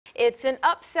It's an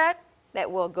upset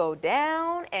that will go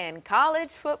down in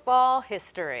college football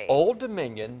history. Old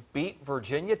Dominion beat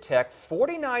Virginia Tech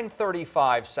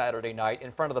 49-35 Saturday night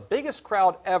in front of the biggest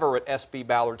crowd ever at SB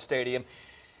Ballard Stadium.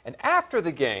 And after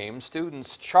the game,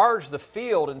 students charged the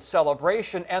field in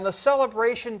celebration, and the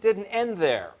celebration didn't end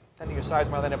there. 10 News'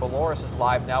 Marielena Balouris is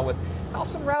live now with how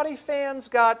some rowdy fans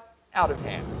got out of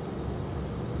hand.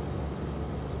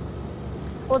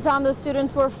 Well, Tom, the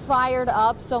students were fired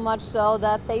up, so much so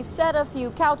that they set a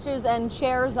few couches and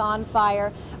chairs on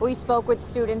fire. We spoke with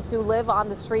students who live on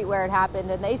the street where it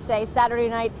happened, and they say Saturday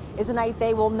night is a night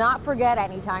they will not forget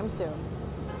anytime soon.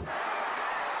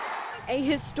 A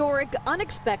historic,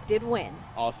 unexpected win.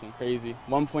 Awesome, crazy.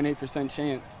 1.8%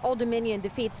 chance. Old Dominion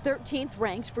defeats 13th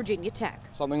ranked Virginia Tech.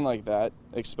 Something like that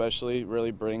especially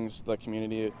really brings the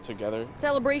community together.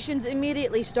 Celebrations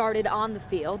immediately started on the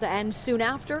field and soon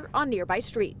after on nearby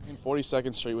streets.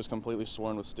 42nd Street was completely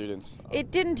swarmed with students.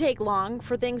 It didn't take long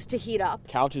for things to heat up.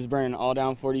 Couches burning all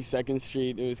down 42nd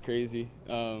Street. It was crazy.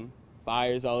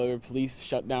 Fires all over. Police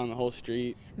shut down the whole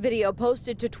street. Video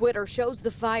posted to Twitter shows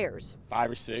the fires.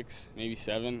 5 or 6, maybe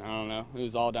 7, I don't know. It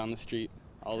was all down the street,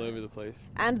 all over the place.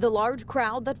 And the large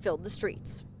crowd that filled the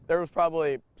streets. There was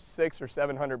probably 600 or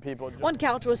 700 people. One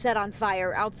couch was set on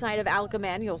fire outside of Alec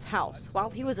Emanuel's house while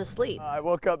he was asleep. I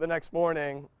woke up the next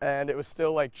morning and it was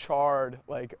still like charred,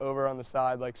 like over on the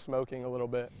side, like smoking a little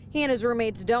bit. He and his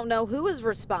roommates don't know who is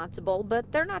responsible, but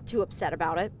they're not too upset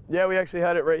about it. Yeah, we actually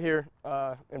had it right here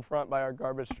in front by our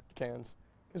garbage cans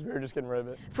because we were just getting rid of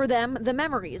it. For them, the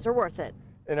memories are worth it.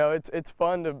 You know, it's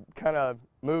fun to kind of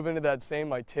move into that same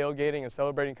like tailgating and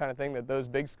celebrating kind of thing that those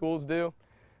big schools do.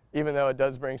 Even though it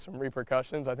does bring some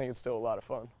repercussions, I think it's still a lot of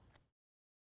fun.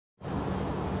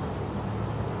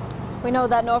 We know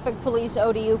that Norfolk Police,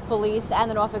 ODU Police, and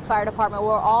the Norfolk Fire Department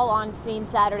were all on scene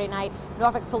Saturday night.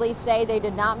 Norfolk Police say they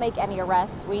did not make any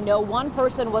arrests. We know one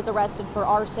person was arrested for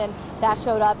arson. That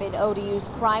showed up in ODU's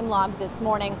crime log this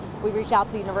morning. We reached out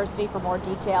to the university for more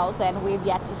details, and we've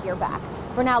yet to hear back.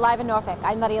 For now, live in Norfolk,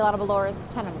 I'm Marielena Balouris,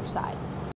 10 on your side.